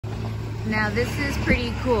Now this is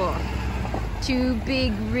pretty cool. Two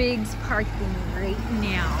big rigs parking right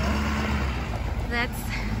now. That's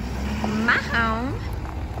my home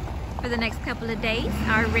for the next couple of days,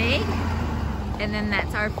 our rig. And then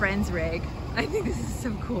that's our friend's rig. I think this is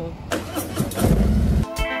so cool.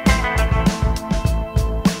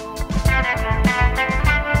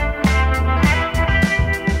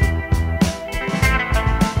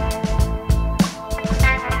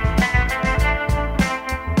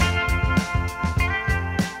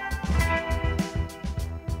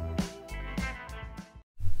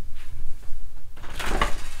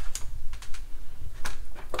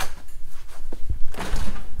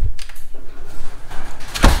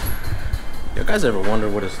 You guys ever wonder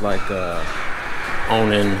what it's like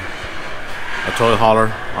owning a toy hauler,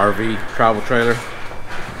 RV, travel trailer?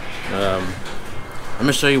 I'm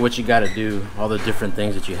gonna show you what you gotta do, all the different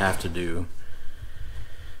things that you have to do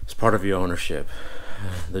as part of your ownership.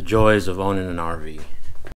 The joys of owning an RV.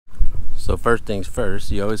 So first things first,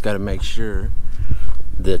 you always gotta make sure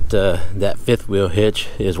that that fifth wheel hitch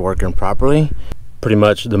is working properly. Pretty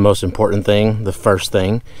much the most important thing, the first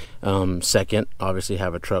thing. Second, obviously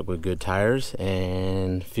have a truck with good tires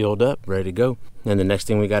and fueled up, ready to go. And the next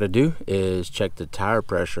thing we got to do is check the tire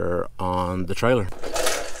pressure on the trailer.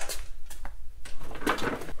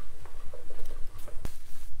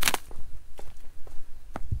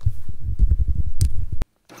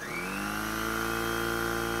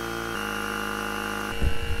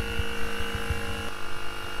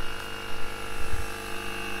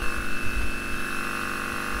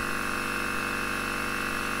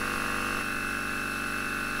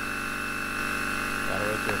 Gotta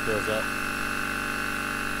wait till it fills up.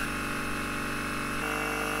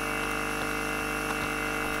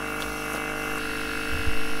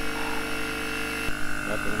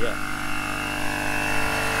 Nothing yet.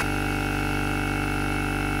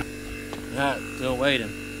 Alright, still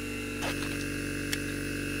waiting.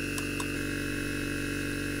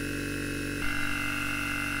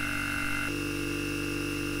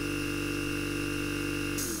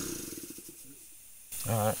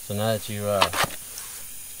 Alright, so now that you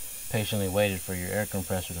patiently waited for your air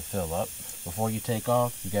compressor to fill up, before you take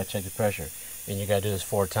off, you gotta check the pressure. And you gotta do this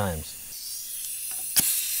 4 times.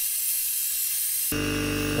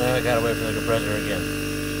 I gotta wait for the compressor again.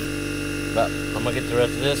 But I'm gonna get the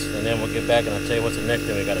rest of this and then we'll get back and I'll tell you what's the next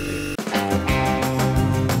thing we gotta do.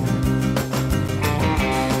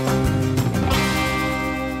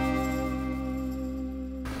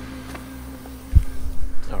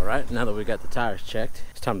 Alright, now that we got the tires checked,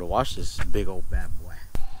 it's time to wash this big old bad boy.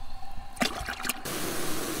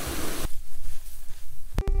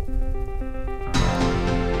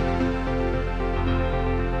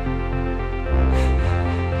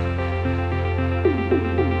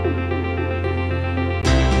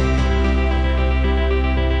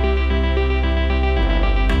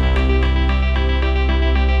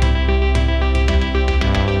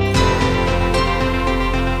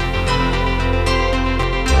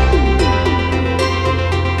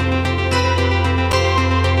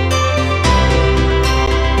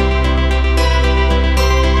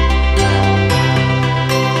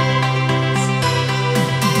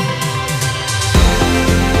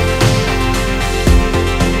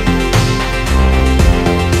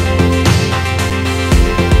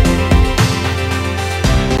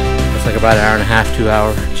 About an hour and a half, 2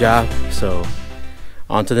 hour job. So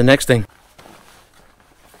on to the next thing.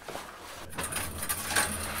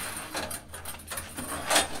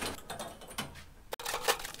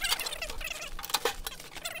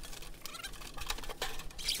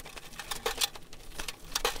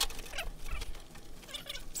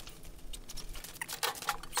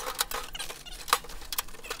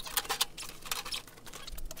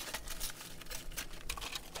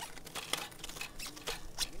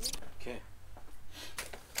 Okay.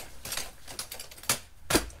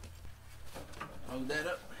 Hold that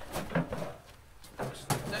up. Just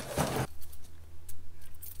like that.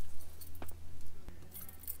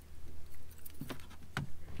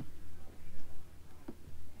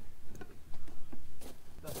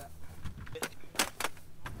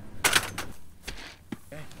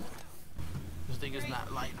 Okay. This thing is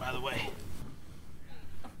not light, by the way.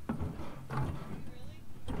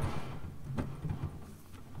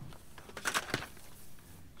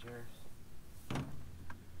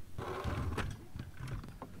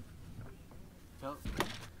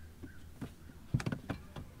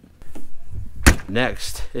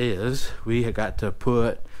 Next is we got to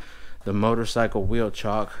put the motorcycle wheel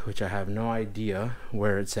chock, which I have no idea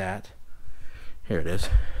where it's at. Here it is.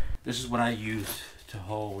 This is what I use to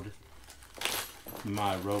hold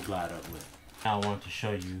my road glide up with. Now I want to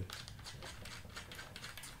show you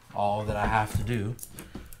all that I have to do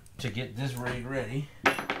to get this rig ready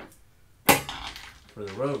for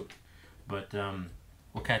the road. But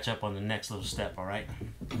we'll catch up on the next little step, all right?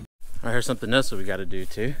 All right, here's something else that we got to do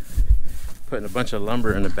too. Putting a bunch of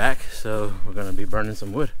lumber in the back, so we're gonna be burning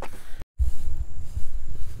some wood.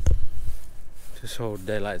 This whole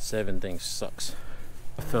daylight 7 thing sucks.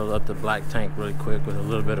 I filled up the black tank really quick with a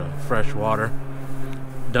little bit of fresh water.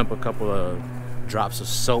 Dump a couple of drops of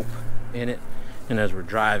soap in it, and as we're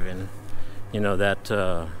driving, you know,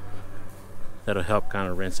 that'll help kind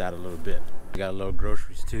of rinse out a little bit. We got a little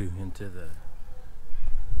groceries too into the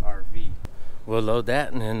RV. We'll load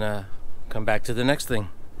that and then come back to the next thing.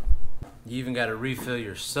 You even got to refill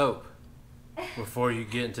your soap before you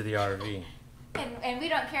get into the RV. And we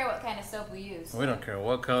don't care what kind of soap we use. We don't care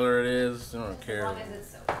what color it is. We don't care. As long as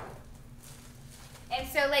it's soap. And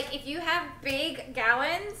so, like, if you have big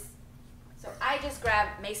gallons, so I just grab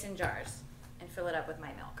mason jars and fill it up with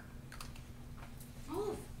my milk.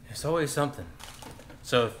 Oh. It's always something.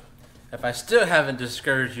 So if I still haven't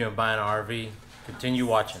discouraged you in buying an RV, continue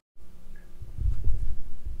watching.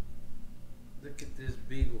 Look at this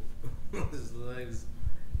beagle. His legs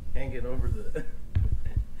hanging over the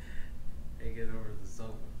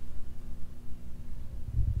sofa.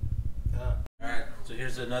 Alright, so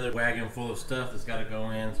here's another wagon full of stuff that's got to go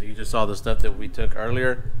in. So you just saw the stuff that we took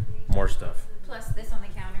earlier. More stuff. Plus this on the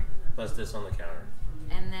counter. Plus this on the counter.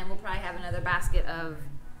 And then we'll probably have another basket of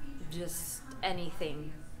just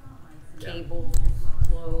anything. Cables,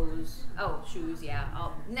 clothes. Oh, shoes, yeah.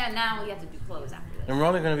 Now we have to do clothes after this. And we're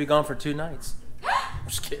only going to be gone for 2 nights. I'm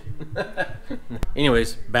just kidding.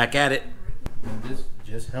 Anyways, back at it. And this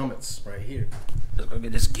just helmets right here. Let's go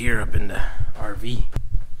get this gear up in the RV.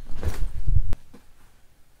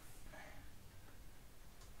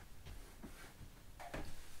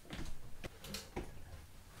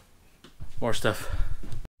 More stuff.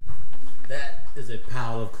 That is a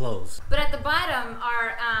pile of clothes. But at the bottom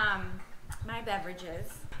are my beverages.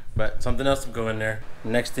 But something else will go in there.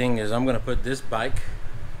 Next thing is I'm gonna put this bike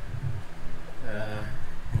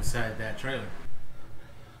inside that trailer.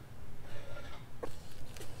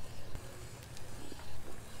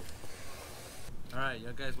 Alright,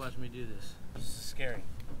 y'all guys watch me do this. This is scary.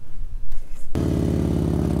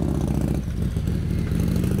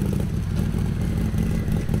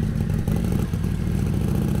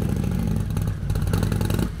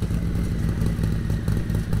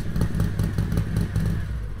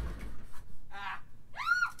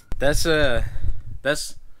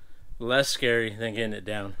 That's less scary than getting it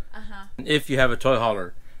down. Uh-huh. If you have a toy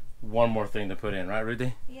hauler, one more thing to put in, right,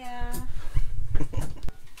 Ruthie? Yeah.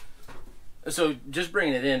 So just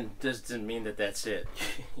bringing it in doesn't mean that that's it.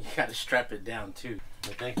 You got to strap it down too.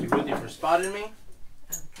 But thank you, Ruthie, for spotting me.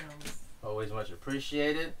 Always much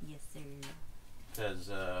appreciated. Yes, sir. Because,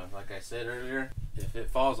 like I said earlier, if it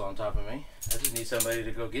falls on top of me, I just need somebody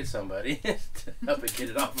to go get somebody to help it get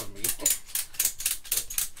it off of me.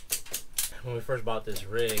 When we first bought this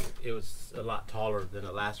rig, it was a lot taller than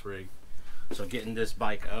the last rig. So getting this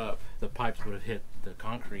bike up, the pipes would have hit the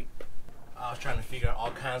concrete. I was trying to figure out all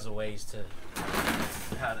kinds of ways to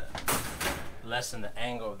how to lessen the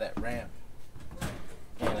angle of that ramp.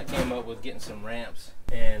 And I came up with getting some ramps.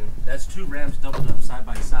 And that's 2 ramps doubled up side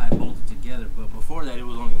by side, bolted together. But before that, it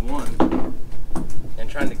was only 1. And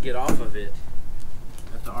trying to get off of it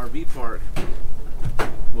at the RV park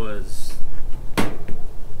was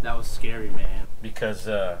scary, man. Because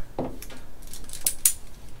I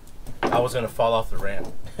was gonna fall off the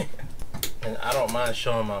ramp. And I don't mind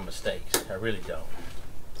showing my mistakes. I really don't.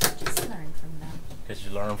 Just learn from them. Because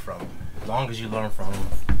you learn from them. As long as you learn from them.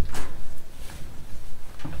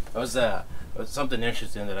 It was something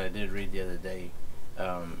interesting that I did read the other day.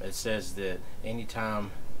 It says that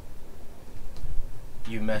anytime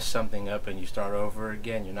you mess something up and you start over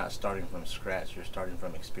again, you're not starting from scratch. You're starting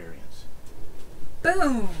from experience.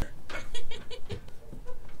 Boom!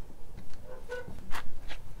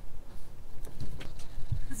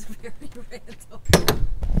 That's very random.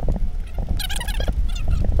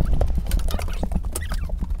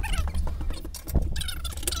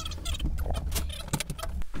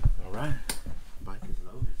 Alright, bike is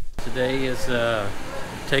loaded. Today is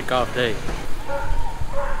takeoff day.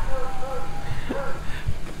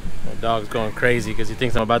 My dog's going crazy because he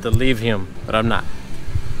thinks I'm about to leave him, but I'm not.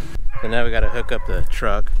 So now we gotta hook up the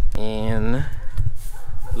truck and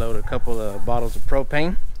load a couple of bottles of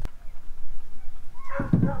propane.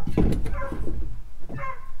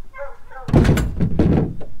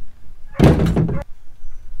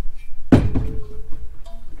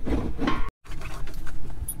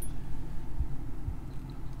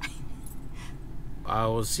 I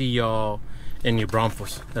will see y'all in New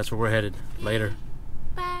Braunfels. That's where we're headed later.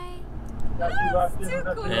 Bye. Oh,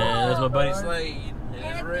 so cool. And there's my buddy Slade and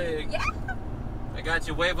his rig. Yeah. I got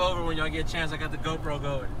you. Wave over when y'all get a chance. I got the GoPro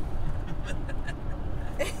going.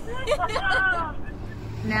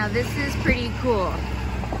 Now this is pretty cool.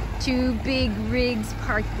 2 big rigs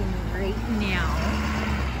parking right now.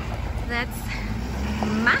 That's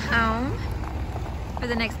my home for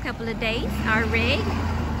the next couple of days, our rig.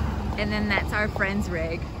 And then that's our friend's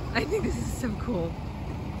rig. I think this is so cool.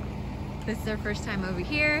 This is their first time over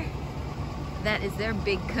here. That is their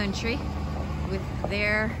big country with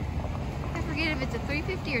their, I forget if it's a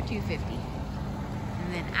 350 or 250.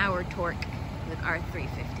 And then our torque with our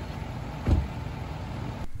 350.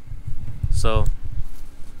 So,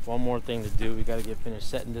 one more thing to do. We got to get finished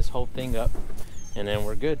setting this whole thing up, and then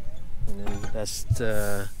we're good. And then that's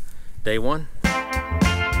day 1.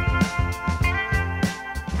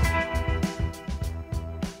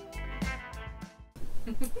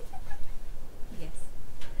 Yes.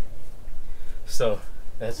 So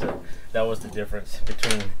that was the difference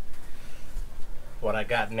between what I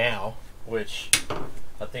got now, which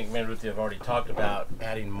I think me and Ruthie have already talked about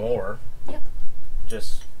adding more. Yep.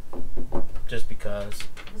 Just because.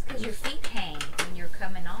 It's because your feet hang when you're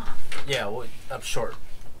coming off. Yeah, well, I'm short,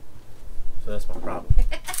 so that's my problem.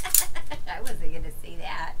 I wasn't gonna say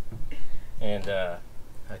that. And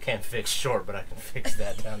I can't fix short, but I can fix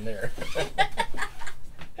that down there.